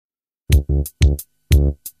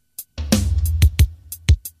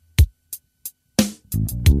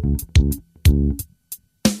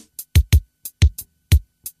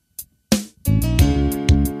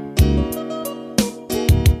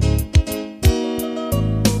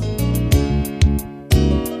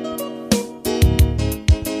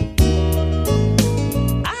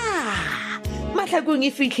Kung e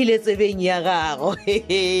fitlhile tsebeng ya gago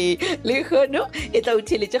le kgono e tla o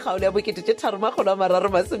theletše kgaolo ya bokete tše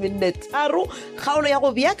 333 kgaolo ya go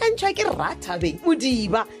beakantšhwa ke Rathabeng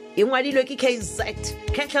Modiba e ngwadilwe ke KZ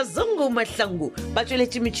Khetla Zungu Mahlangu ba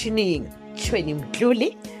tšweletše metšhineng Tshweni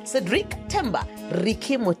Mtlole Cedric Temba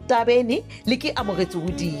Ricky Motabene le ke Amogetse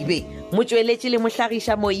Modibe motšweletše le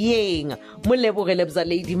mohlagiša moyeng molebogele bza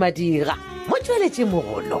Lady Madira motšweletše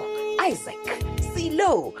mogolo Isaac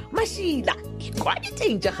Silo Mashila kwa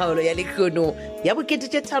diteng tša kgaolo ya lekgono ya bokete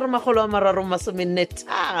tše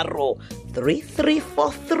 333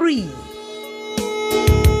 3343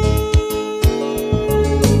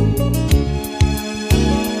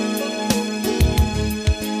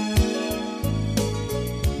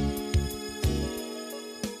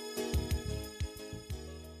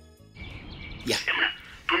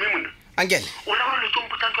 Angele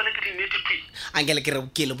Angele ke re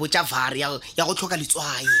ke le botša var ya go tlhoka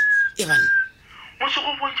letswai eban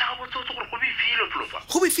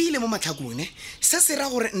go befile mo matlhakong ne se se ra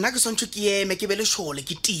gore nna ke swantse ke eme ke be le šole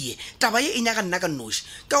ke tie taba ye e nyaga nna ka noši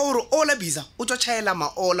ka gore ola bisa o tšwa tšhaela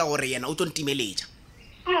maola gore yena o tlo ntimeletša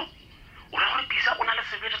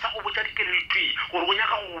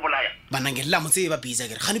banangele la motsebe ba bisa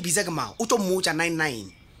kere gane bisa ke mao o tlo mmotša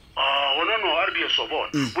 99 ona no a re di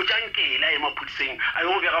sobona botjankela e maphutseng a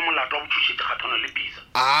yo bega molato wa botšhitše kgathana le bisa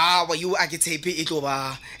wa yo a ke tshepe e tlo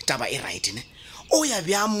ba taba e right ne o ya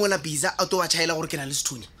bja mola bisa a to wa tšhaela gore ke na le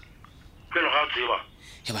sethunya pele ga tseba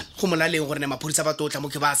heban go molaleng gore ne maphodisa ba totla mo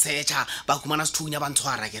ke ba setšha ba khumana sethunya ba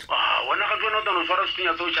ntshwara kere wona ga tsona tano swara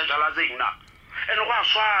sethunya tseo tšhatšhala tseng na ene go a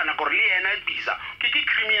swana gore le yena bisa ke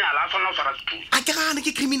criminal a swana o swara sethunya a ke gane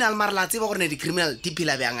ke criminal mara la tseba gore ne di criminal di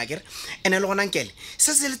phela bjang a kere ene le gona nkele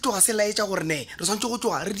se se le toga se laetša gore ne re swantse go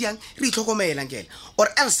tloga re diang re itlhokomela nkele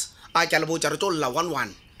or else a ke a le botša re tlo lla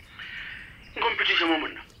 1-1 competition mo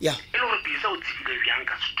monna ya e le gore bisa o tsebile bjang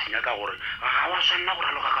ka sethunya ka gore ga wa swanna go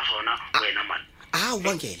raloga ka sona wena man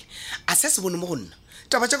wankele a se se bone mo go nna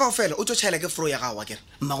taba tša kao fela o tlo tšhaela ke fro ya gago a kere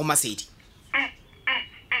mmago masedi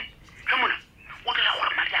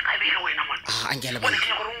Angela bona ke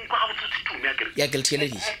gore o kwa ga botse thume ya kere ya ke le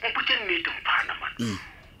theleditše o putse nnete mphana man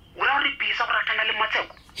o ra re bisa go ratana le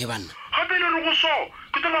matseko he banna gape le re go so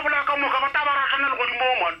ke tlo ba bola ka moka ba ta ba ratana le godimo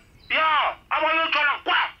man ya a ba yo tšwala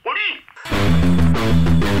kwa godimo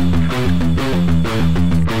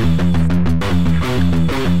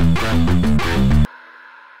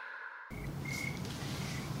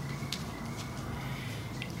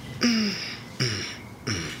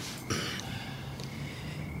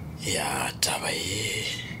ya taba ye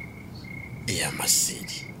ya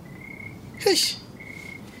Masedi eish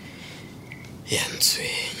ya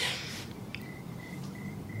ntshwenya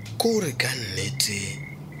kore ka nnete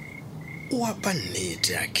o apa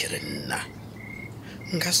nnete a kere nna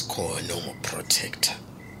nka se kgone go mo protector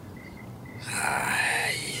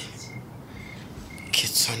ai ke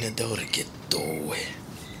tshwanete gore ke towe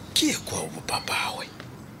ke ye kwa bopapawe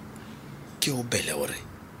ke o bele gore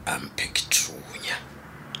a mphe ke thunya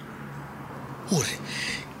gore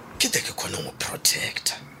ke te ke kgone go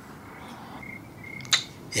protector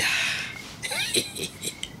ya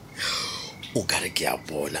o ka re ke a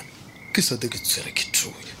bona ke sa te ke tsere ke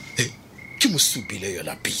thunya ke mo supile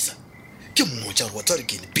yona bisa ke mmotša gore wa tsare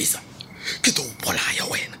ke ne bisa ke to o bolaya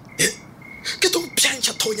wena ke to o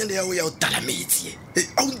pšhantšha thonyane ya o ya o tala metsi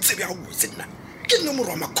a o ntsebe a botse nna ke nne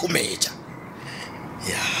morwa makhumetša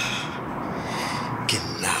ya ke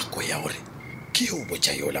nako ya gore ke o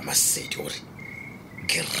botša yola Masedi gore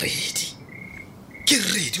ke ready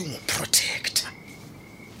o mo protector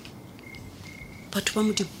batho ba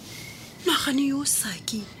Modimo nagane yo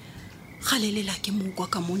saki galelela ke mokwa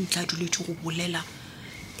ka mo ntla duletse go bolela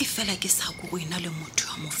e fela ke sa go ina le motho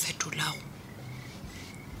a mo fetolago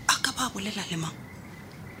a ka ba bolela le mang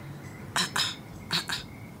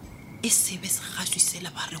e sebe se gaswisela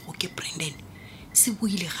ba re go ke Brandon se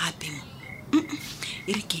buile gape mo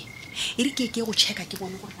e re ke go checka ke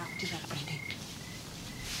bone gore na go dira Brandon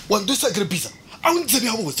wa ndo sa gre bisa a o ntsebe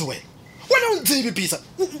a botse wena o ntsebe bisa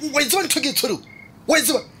wa itse ntho ke tshwere wa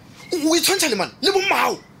itse o itshwantšha le man le bo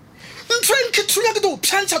mao ntwen ke thunya ke to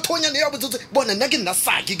pšhantšha thonyane ya botse bona nna ke nna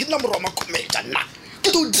saki ke nna morwa makhumetša nna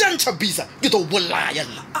ke to dantšha bisa ke to bolaya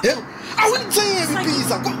nna a o ntsebe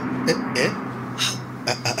bisa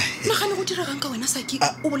nagane go diragang ka wena Saki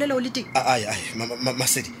o bolela o le teng ai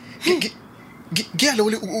Masedi ke a le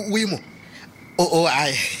o imo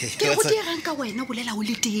ai ke go diragang ka wena o bolela o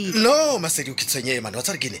le teng no Masedi o ke tshwenye man wa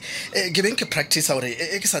tsare ke ne ke beng ke practice hore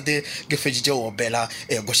ke sa te ke feditse o opela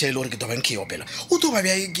go shele hore ke dobeng ke opela o to ba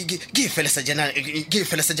bya ke felesa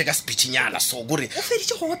ka speech nyana so gore o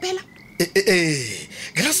feditse go opela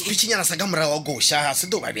gra speech nyana sa ka mora wa go sha se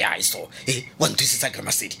to ba bya iso wa ntwisitsa ka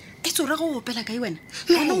Masedi e tsora go opela ka wena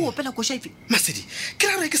nna o opela go shaifi Masedi ke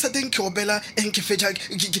ra re ke sa teng ke opela ke fetja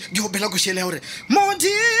ke opela go shele hore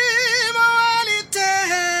modimo tenga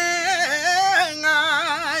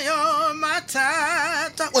yo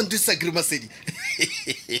matata o ntwisitsa ke Masedi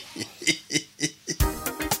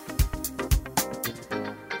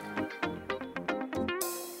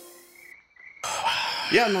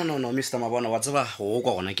ya no Mr. Mabona wa tseba go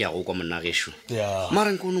kwa gona ke ya go kwa monna gesho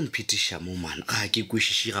mara nko no mphitisha mo man a ke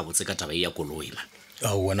kwishishi ga botse ka taba ya koloi man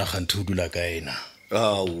a wena ga ntho dula ka ena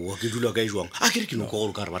wa ke dula ka jwang a ke re ke no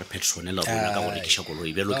go ka re ba re petronela rona ka go rekisha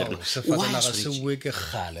koloi be lo ke se fatana ga se bue ke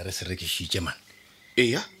gale re se rekishitse man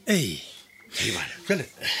ya bana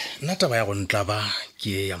fele nna taba ya go ntlaba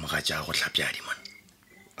ke ya mogatša go tlhapjadi man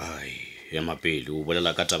ai ya mapele o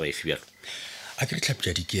bolela ka taba e fialo a ke re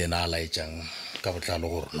tlhapjadi ke ena a laetsang ka botlalo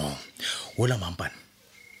gore no ola mampane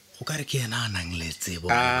go ka re ke ena a nang le tsebo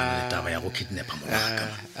le taba ya go kidnapa moraka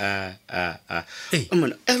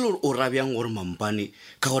man elo o rabiang gore mampane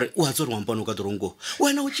ka gore o a tsore mampane o ka toronko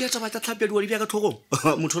wena o tšea taba tsa tlhapjadi wa di bja ka thogong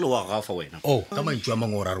motholo wa gafa wena ka mantšu a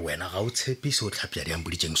mangwe o ra re wena ga o tshepise o tlhapjadi yang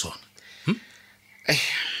boditseng sona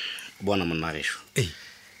bona monna gesho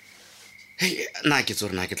nna ke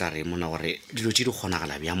tsore na ke tla re mona gore dilo tse di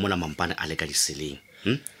kgonagala bjang mola mampane a le ka diseleng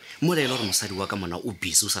mo le gore mosadi wa ka mona o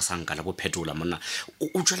busy o sa sanka la bophetola monna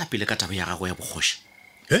o tswela pele ka taba ya gago ya bogosha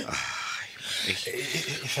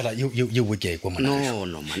fela yo bo ke kwa mona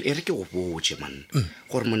no man e re ke go botse man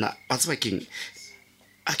gore mona a tseba keng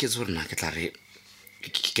a ke tsore na ke tla re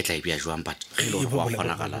ke tla ibia jwang but ge le go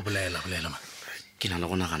kgonagala bolela man ke na le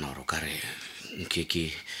go nagana gore o ka re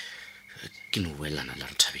ke no welana la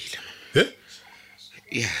re thabile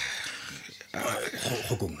ya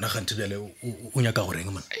go go nna gantse bjale o nyaka go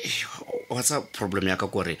reng man what's a problem ya ka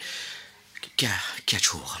gore ke a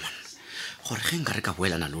tshoga man gore ge nka re ka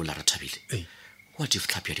boelana le o la re thabile what if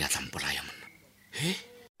tlhapja di a tlampolaya man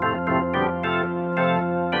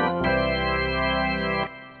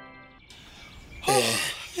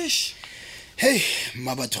hey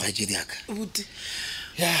mabatho ga tse diaka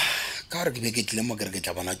ya ka re ke be ke tlile mo ke re ke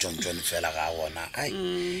tla bona John fela ga gona ai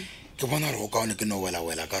ke bona re go kaone ke no wela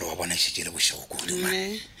ka re wa bona shetse le bošego kudu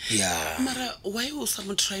man ya mara why o sa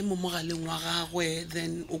mo try mo mogaleng wa gagwe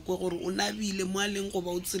then o kwe gore o nabile mo aleng go ba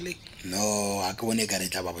o tsele no a ke bone ka re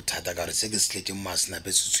tla ba bothata ka re se ke se tletse mo snape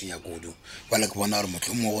se tshwenya kudu wala ke bona gore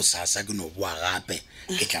motho mo go sasa ke no boa gape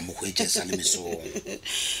ke tla mo hwetse sa le mesong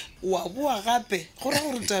wa boa gape gore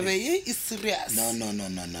gore tabe ye e serious no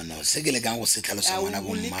se ke le ka go se tlhalosa bona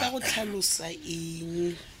o le ka go bomma tlhalosa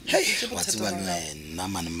eng hey wa tseba nna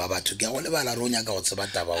man ba batho ke go lebala re o nyaka go tseba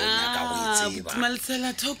taba o nyaka go itseba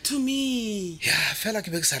Malisela, talk to me ya fela ke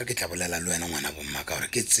be ke sa re ke tla bolela le wena ngwana bomma ka gore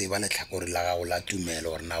ke tseba letlhakore la gago la tumelo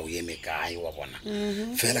gore na o eme kae wa bona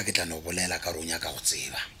fela ke tla no bolela ka re o nyaka go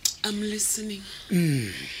tseba I'm listening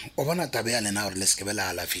o bona tabe ya lena gore le se ke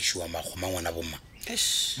bela la fishiwa magoma ngwana bomma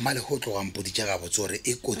male go tloga mpoditse ga botse gore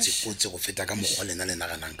e kotse go feta ka mogwa lena le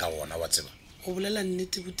naganang ka ona wa tseba go bolela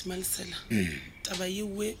nnete buti Malisela taba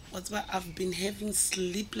yewe wa tseba I've been having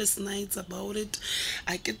sleepless nights about it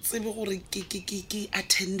a ke tsebe gore ke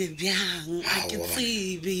attende bjang a ke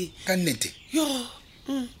tsebe ka nnete yo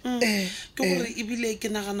ke gore ebile ke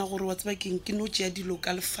nagana gore wa tseba keng ke no tšea dilo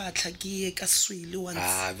ka lefatla ke ye ka swele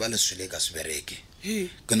once ba le swele ka sebereke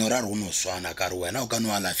ke no ra re o no swana ka re wena o ka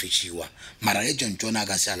no alafishiwa mara e John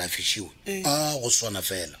ka se alafishiwe go swana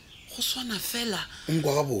fela go swana fela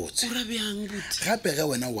nkwa ga botse o ra bjang buti gape ge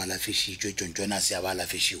wena o alafishitšwe John a se a ba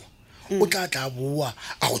alafishiwa o tla boa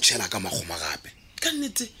a go tšhela ka magoma gape ka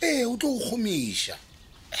nnete o tlo go gomiša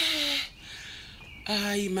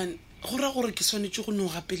ai man go ra gore ke swanetse go no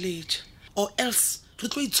gapeletša or else re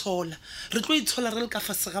tlo itshola re le ka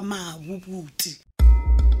fase ga mabu buti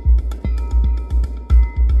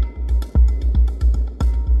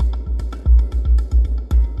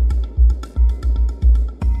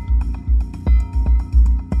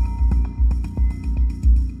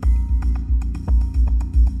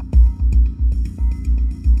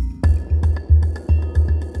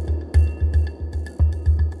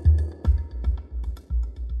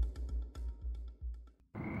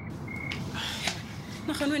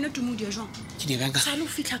nagane wena Tumudia jwang ke di benka sa le o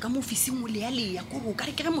fitlha ka mo ofising o leya kore o ka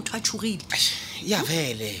re ke ge motho a tshogile ya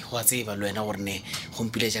vele wa tseba le wena gore ne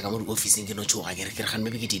gompiletša ka mo di-officing ke no tsoga ke re gane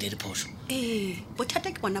maybe ke dile diphoso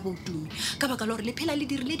bothata ke bona boutumi ka baka la gore le phela le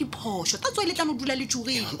dirile diphoso ta tswa le tlano dula le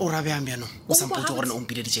tsogile o ra bjang bjano o sampotse gore ne o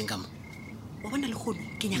mpileditšeng ka mo wa bona le kgono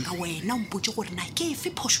ke nyaka wena o mpotse gore na ke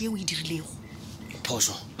efe phoso ye o e dirilego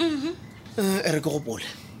phoso re ke gopole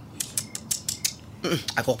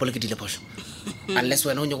a ke gopole ke dile phoso unless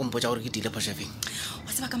wena o nyako mpotsa gore ke dile phoso efeng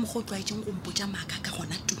wa tseba ka mokgwa o tlwaetseng go mpotsa maaka ka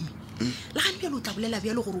gona Tumi la gane bjalo o tla bolela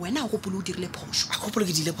bjalo gore wena a gopole o dirile phoso a ke gopole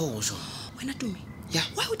ke dile phoso wena Tumi ya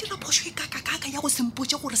wa o dira phoso e kaka ya go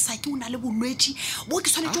sempotse gore Saki o na le bolwetši bo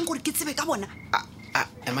ke tshwanetseng gore ke tsebe ka bona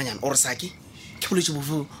emanyana ore Saki ke bolwetši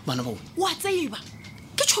bofe bana bao wa tseba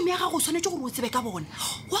ke tšhomo ya gago o tshwanetse gore o tsebe ka bona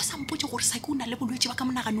wa sampotse gore Saki o na le bolwetši ba ka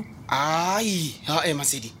monaganong ai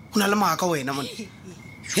Masedi o na le maaka wena mone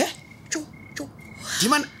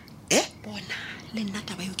dimana bona le nna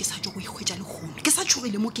taba yo ke sa tšo go ikgwetša le kgono ke sa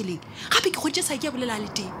tšhogile mo keleng gape ke kgwetse Saki ya bolela le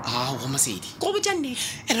teng go Masedi ko botša nnete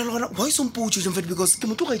ene le gona wa e sompotse jong because ke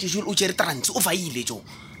motho o gaetše o tšere trantse o faile jo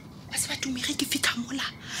wa se ba Tumi ge ke fitlha mola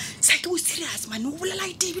Saki o serious mane o bolela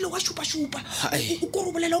ite ebile wa šupa-šupa o kore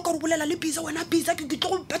o bolela o ka re bolela le bisa wena bisa ke tlo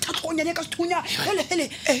go betha tlhogonyane ka sethunya hele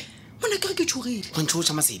mona ke re ke tšhogile wa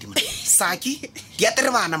ntšhoša Masedi mone Saki di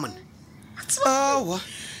atere bana mone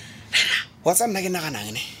wa tsa nna ke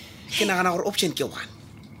naganang ne ke nagana gore option ke one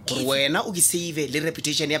gore wena o ke save le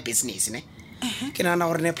reputation ya business ne ke nagana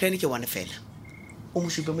gore ne plan ke one fela o mo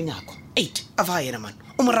supe monyako 8 a fa yena man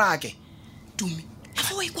o mo rake Tumi a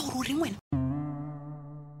fa wa ikwa gore o reng wena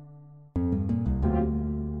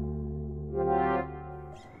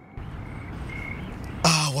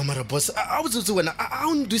wa mara boss a botsotse wena a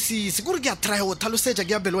o ndusise kore ke a try go tlhalosetša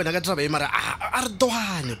ke a bele wena ka taba e mara a re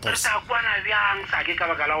doane boss sa kwana bjang Saki ka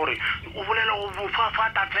baka la gore o bolela go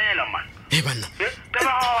bofafata fela man banna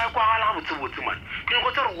taba wa kwa gala botsebotse man ke go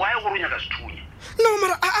tsere wa go runya ka sethunya no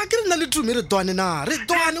mara a ke re nna le Tumi re doane na re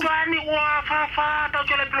doane wa fafata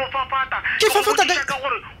tswela pele o fafata Ke fafata ka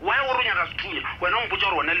gore wa go runya ka sethunya wena o mpotsa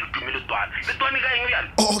gore wena le Tumi le doane ka eng bjale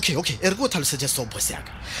okay e re go tlhalosetša so boss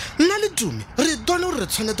yaka nna le Tumi re doane gore re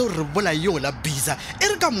tshwanete gore re bola yo la bisa e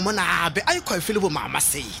re ka mmona gape a ikgwa fele bo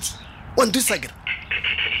Masedi wa ntusa kere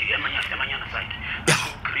emanyana Saki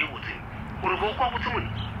kry botse gore go kwa botse mone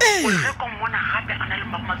o re ka mmona gape a na le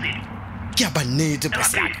Masedi ke a ba nnete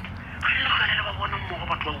boss yaka ba bona mmogo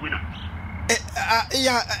batho ba wena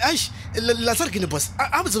la sa re kene boss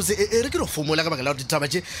a botsebotse re ke re fomola ka baka la gore ditaba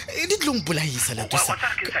tše di tlo mpolaisa la tusa a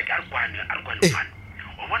re kwane fane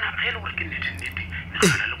o bona ge le gore ke nnete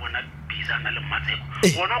nagana le bona bisa na le Matseko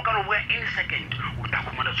gona o ka no boya any second o ta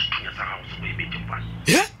khumana sethunya sa gago se go emetseng fane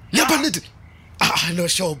le ba nnete no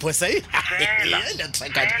sure boss fela e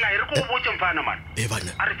re go botseng fana man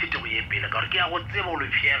bana a re fete go ye pele ka gore ke ya go tseba o le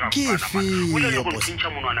fiega Ke o le efeng, go boss? tsintša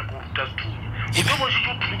monwana ke go ruta sethunya o ka bo se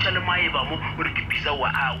tlo thuntša le maeba mo o re ke bisa o a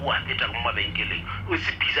feta mo mabenkeleng o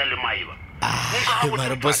se bisa le maeba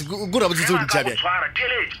mara boss kura botsotse o ntšha bjang tshwara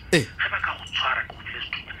telete ge ba ka go tshwara ke go file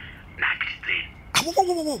sethunya na ke ditsene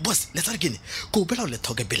boss le sa re kene ke opela o le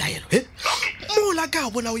thoke pelaelo mola ka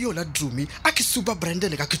bona o yo la Tumi a ke supa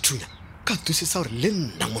Brandon ka ke thunya ka tusisa gore le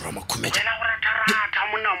nna morwa makhumetša wena go ratharata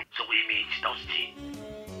monna se go emetse ta o se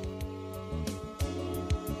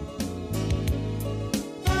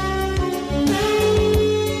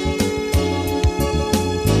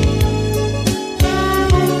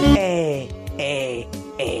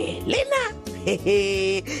lena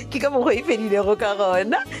ke ka mokgwa e fedilego ka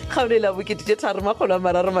gona kgaolela bokete tše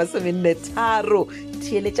 383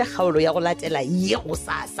 theeletša kgaolo ya go latela ye go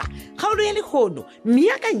sasa kgaolo ya lekgono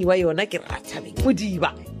meakanyi wa yona ke Rathabeng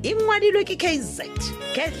Modiba e ngwadilwe ke KZ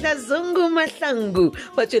Kehla Zungu Mahlangu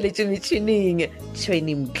wa tšweletše metšhining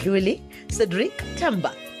Tshweni Mtlole Cedric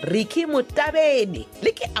Tamba Ricky Motabene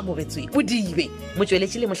le ke amogetswe Modibe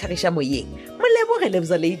motšweletši le mohlagiša moyeng moleboge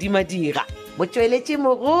Lebza Lady Madira motšweletši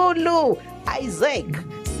mogolo Isaac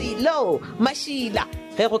Silo Mashila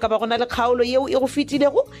ge go ka ba gona le kgaolo yeo e go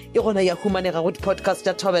fetilego e gona ya humanega go di-podcast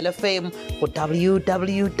ya Thobela FM go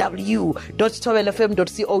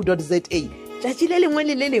www.thobelafm.co.za tšatši le lengwe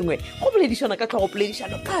le le lengwe go boledišana ka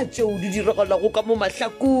tlhogopoledišano ka tšeo di diregelago ka mo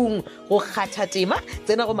mahlakong go kgatha tema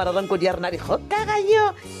tsena go mararankodi ya rena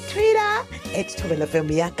dikgokaganyo Twitter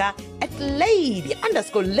 @thobelafm yaka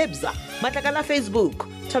 @lady_lebza matlakala Facebook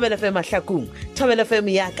Thobelafm mahlakong Thobelafm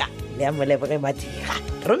yaka le ya Moleboge Madira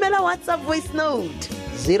romela WhatsApp voice note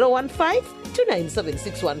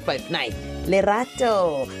 015-2976159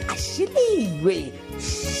 Lerato a šhiliwe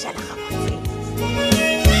šala gabotse